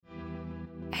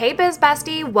Hey Biz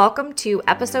Bestie, welcome to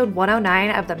episode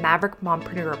 109 of the Maverick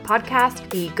Mompreneur podcast,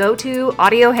 the go-to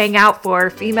audio hangout for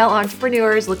female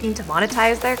entrepreneurs looking to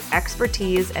monetize their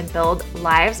expertise and build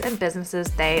lives and businesses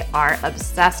they are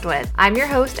obsessed with. I'm your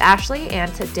host, Ashley,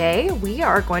 and today we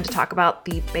are going to talk about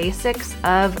the basics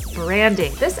of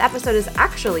branding. This episode is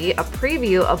actually a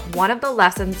preview of one of the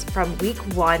lessons from week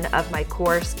 1 of my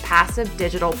course, Passive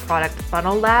Digital Product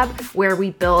Funnel Lab, where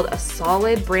we build a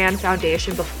solid brand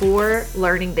foundation before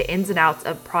learning the ins and outs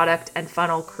of product and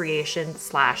funnel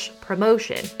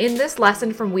creation/promotion. In this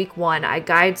lesson from week 1, I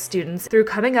guide students through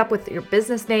coming up with your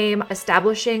business name,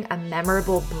 establishing a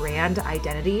memorable brand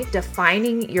identity,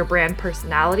 defining your brand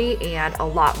personality, and a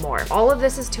lot more. All of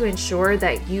this is to ensure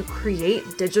that you create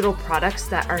digital products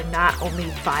that are not only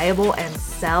viable and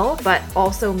sell, but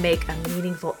also make a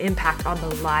meaningful impact on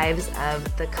the lives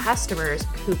of the customers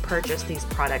who purchase these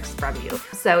products from you.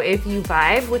 So if you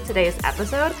vibe with today's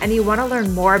episode and you want to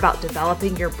learn more about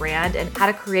developing your brand and how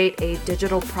to create a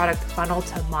digital product funnel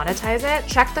to monetize it,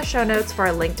 check the show notes for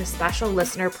a link to special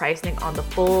listener pricing on the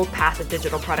full Passive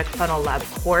Digital Product Funnel Lab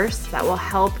course that will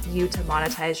help you to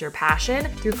monetize your passion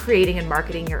through creating and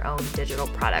marketing your own digital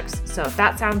products. So if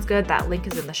that sounds good, that link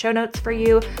is in the show notes for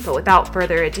you. But without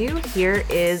further ado, here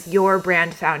is your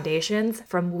brand foundations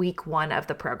from week 1 of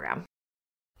the program.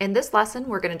 In this lesson,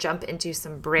 we're going to jump into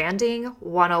some branding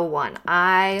 101.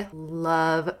 I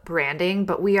love branding,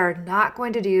 but we are not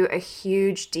going to do a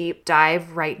huge deep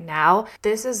dive right now.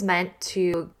 This is meant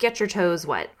to get your toes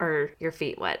wet, or your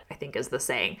feet wet, I think is the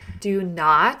saying. Do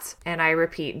not, and I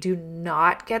repeat, do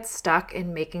not get stuck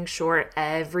in making sure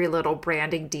every little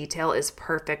branding detail is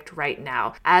perfect right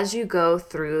now. As you go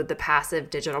through the Passive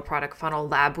Digital Product Funnel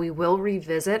Lab, we will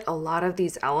revisit a lot of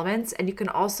these elements, and you can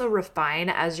also refine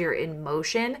as you're in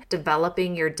motion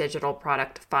developing your digital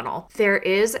product funnel. There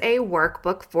is a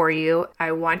workbook for you.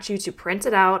 I want you to print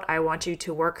it out. I want you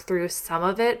to work through some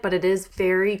of it, but it is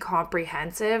very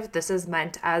comprehensive. This is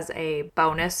meant as a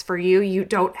bonus for you. You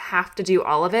don't have to do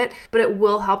all of it, but it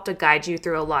will help to guide you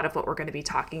through a lot of what we're going to be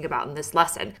talking about in this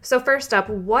lesson. So first up,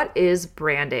 what is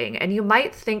branding? And you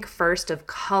might think first of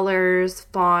colors,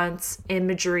 fonts,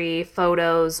 imagery,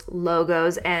 photos,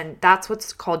 logos, and that's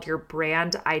what's called your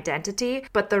brand identity.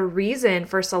 But the reason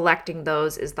for selecting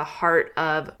those is the heart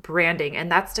of branding,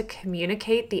 and that's to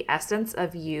communicate the essence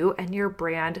of you and your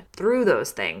brand through those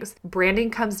things.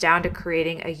 Branding comes down to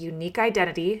creating a unique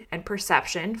identity and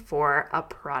perception for a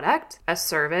product, a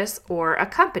service, or a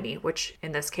company, which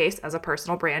in this case, as a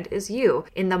personal brand, is you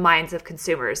in the minds of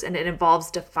consumers. And it involves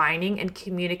defining and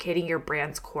communicating your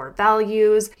brand's core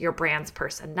values, your brand's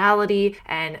personality,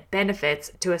 and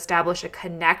benefits to establish a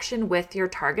connection with your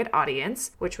target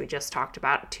audience, which we just talked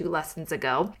about 2 lessons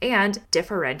ago, and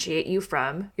differentiate you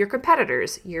from your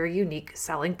competitors, your unique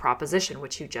selling proposition,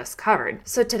 which you just covered.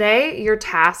 So today, your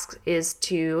task is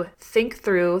to think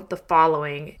through the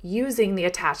following using the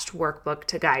attached workbook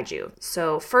to guide you.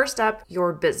 So first up,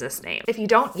 your business name. If you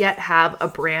don't yet have a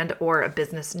brand or a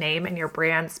business name and your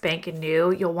brand spanking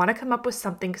new, you'll want to come up with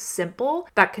something simple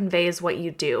that conveys what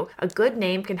you do. A good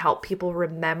name can help people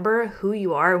remember who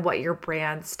you are and what your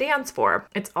brand stands for.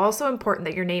 It's also important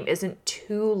that your name isn't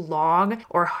too long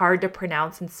or hard to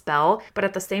pronounce and spell, but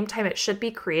at the same time, it should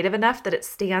be creative enough that it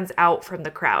stands out from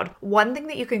the crowd. One thing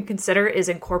that you can consider is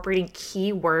incorporating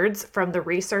keywords from the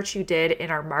research you did in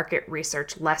our market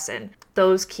research lesson.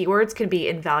 Those keywords can be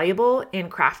invaluable in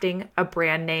crafting a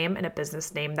brand name and a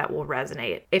business name that will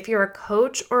resonate. If you're a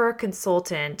coach or a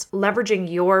consultant, leveraging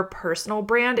your personal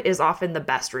brand is often the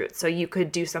best route. So you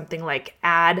could do something like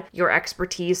add your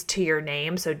expertise to your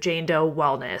name, so Jane Doe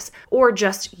Wellness, or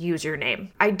just use your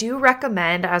name. I do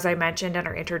recommend, as I mentioned in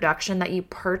our introduction, that you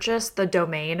purchase the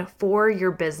domain for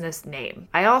your business name.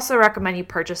 I also recommend you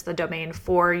purchase the domain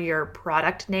for your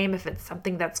product name if it's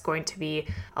something that's going to be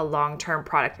a long-term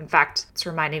product. In fact, it's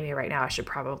reminding me right now I should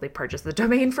probably purchase the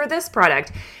domain for this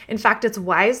product. In fact, it's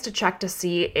wise to check to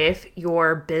see if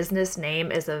your business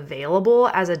name is available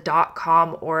as a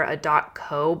 .com or a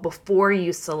 .co before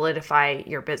you solidify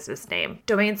your business name.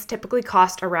 Domains typically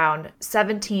cost around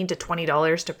 $17 to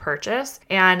 $20 to purchase,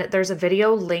 and there's a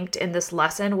video linked in this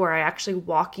lesson where I actually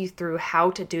walk you through how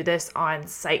to do this on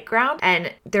SiteGround.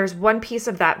 And there's one piece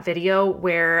of that video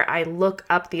where I look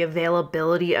up the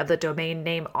availability of the domain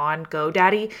name on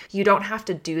GoDaddy. You don't have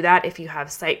to do that if you have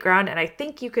SiteGround. And I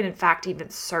think you can in fact even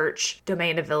search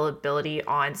domain availability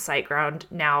on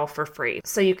SiteGround now for free.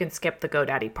 So you can skip the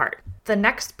GoDaddy part. The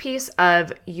next piece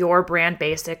of your brand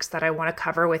basics that I want to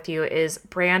cover with you is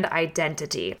brand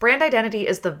identity. Brand identity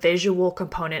is the visual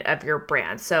component of your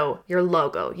brand. So your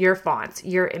logo, your fonts,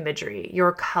 your imagery,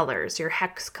 your colors, your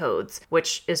hex codes,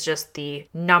 which is just the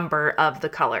number of the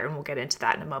color. And we'll get into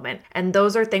that in a moment. And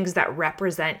those are things that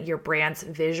represent your brand's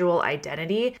visual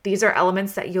identity. These are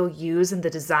elements that you'll use in the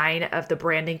design of the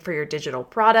branding for your digital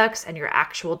products and your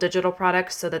actual digital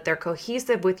products so that they're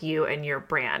cohesive with you and your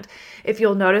brand. If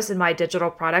you'll notice in my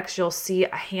digital products, you'll see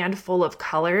a handful of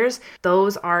colors.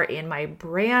 Those are in my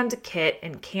brand kit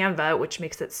in Canva, which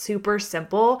makes it super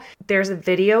simple. There's a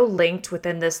video linked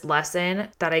within this lesson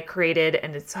that I created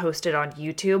and it's hosted on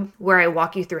YouTube where I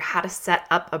walk you through how to set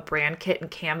up a brand kit in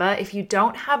Canva. If you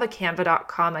don't have a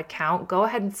canva.com account, go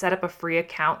ahead and set up a free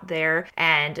account there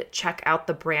and check out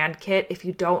the brand kit if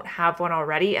you don't have one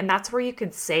already. And that's where you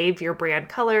can save your brand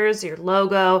colors, your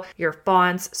logo, your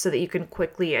fonts so that you can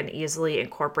quickly and easily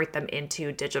incorporate them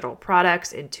into digital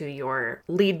products, into your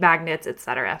lead magnets,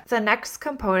 etc. The next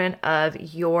component of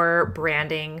your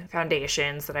branding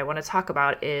foundations that I want to talk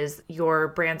about is your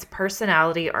brand's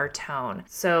personality or tone.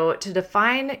 So to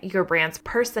define your brand's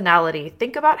personality,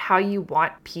 think about how you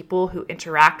want people who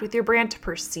interact with your brand to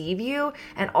perceive you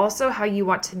and also how you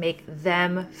want to make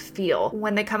them feel.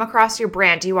 When they come across your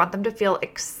brand, do you want them to feel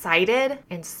excited,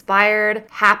 inspired,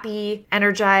 happy,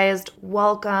 energized,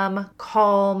 welcome,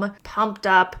 calm, pumped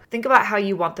up? Think about how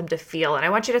you want them to feel. And I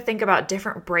want you to think about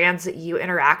different brands that you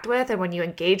interact with. And when you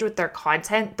engage with their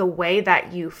content, the way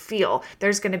that you feel,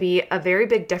 there's going to be a very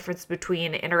big difference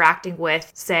between interacting with,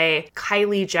 say,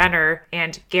 Kylie Jenner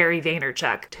and Gary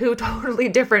Vaynerchuk, two totally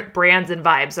different brands and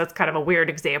vibes. That's kind of a weird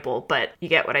example, but you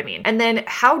get what I mean. And then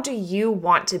how do you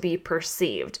want to be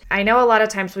perceived? I know a lot of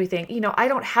times we think, I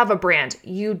don't have a brand.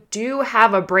 You do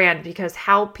have a brand because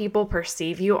how people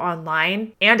perceive you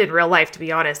online and in real life, to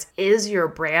be honest, is your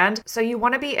brand. So you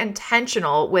want to be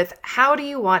intentional with how do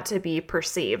you want to be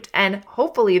perceived? And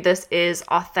hopefully this is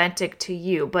authentic to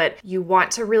you, but you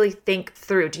want to really think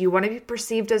through. Do you want to be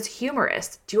perceived as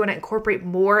humorous? Do you want to incorporate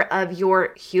more of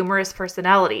your humorous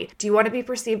personality? Do you want to be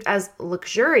perceived as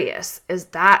luxurious? Is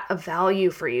that a value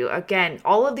for you? Again,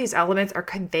 all of these elements are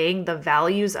conveying the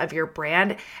values of your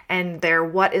brand and they're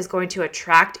what is going to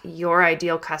attract your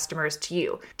ideal customers to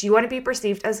you. Do you want to be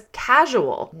perceived as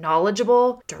casual,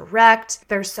 knowledgeable, direct?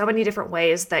 There's so many different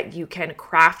ways that you can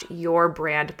craft your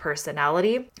brand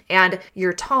personality, and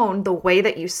your tone, the way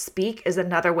that you speak, is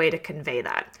another way to convey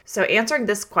that. So answering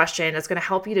this question is going to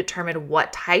help you determine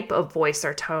what type of voice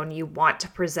or tone you want to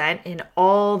present in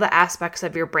all the aspects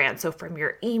of your brand. So from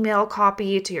your email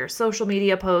copy to your social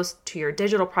media posts to your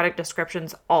digital product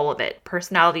descriptions, all of it,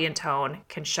 personality and tone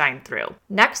can shine through.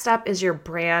 Next up is your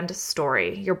brand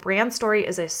story. Your brand story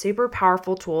is a super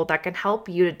powerful tool that can help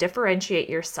you to differentiate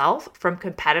yourself from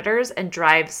competitors and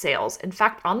drive sales. In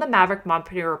fact, on the Maverick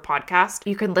Mompreneur podcast,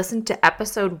 you can listen to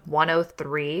episode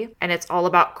 103, and it's all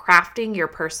about crafting your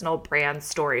personal brand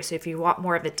story. So if you want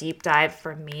more of a deep dive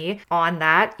from me on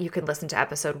that, you can listen to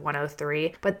episode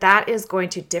 103. But that is going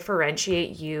to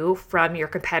differentiate you from your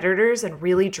competitors and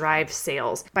really drive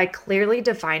sales by clearly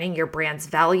defining your brand's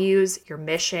values, your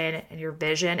mission, and your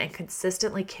vision, and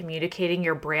consistently communicating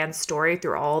your brand story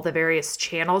through all the various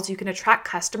channels. You can attract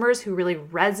customers who really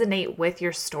resonate with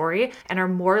your story and are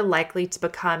more likely to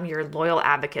become your loyal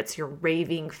advocates, your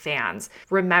raving fans.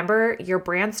 Remember, your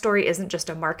brand story isn't just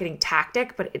a marketing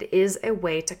tactic, but it is a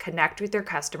way to connect with your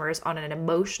customers on an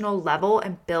emotional level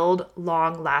and build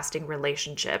long-lasting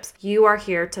relationships. You are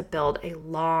here to build a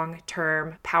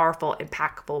long-term, powerful,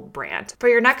 impactful brand. For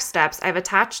your next steps, I've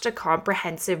attached a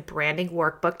comprehensive branding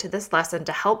workbook to this lesson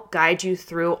to help guide you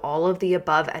through all of the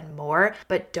above and more,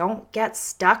 but don't get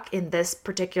stuck in this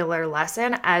particular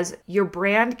lesson, as your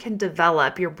brand can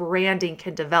develop, your branding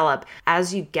can develop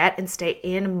as you get and stay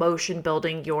in motion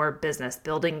building your business,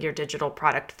 building your digital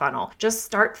product funnel. Just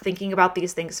start thinking about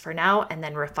these things for now and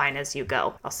then refine as you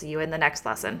go. I'll see you in the next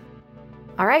lesson.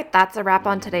 All right, that's a wrap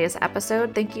on today's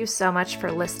episode. Thank you so much for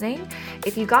listening.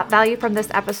 If you got value from this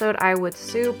episode, I would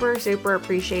super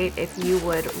appreciate if you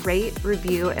would rate,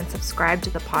 review, and subscribe to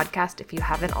the podcast if you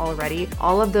haven't already.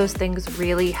 All of those things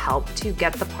really help to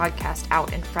get the podcast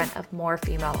out in front of more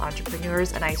female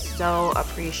entrepreneurs, and I so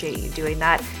appreciate you doing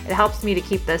that. It helps me to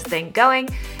keep this thing going.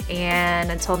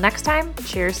 And until next time,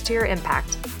 cheers to your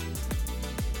impact.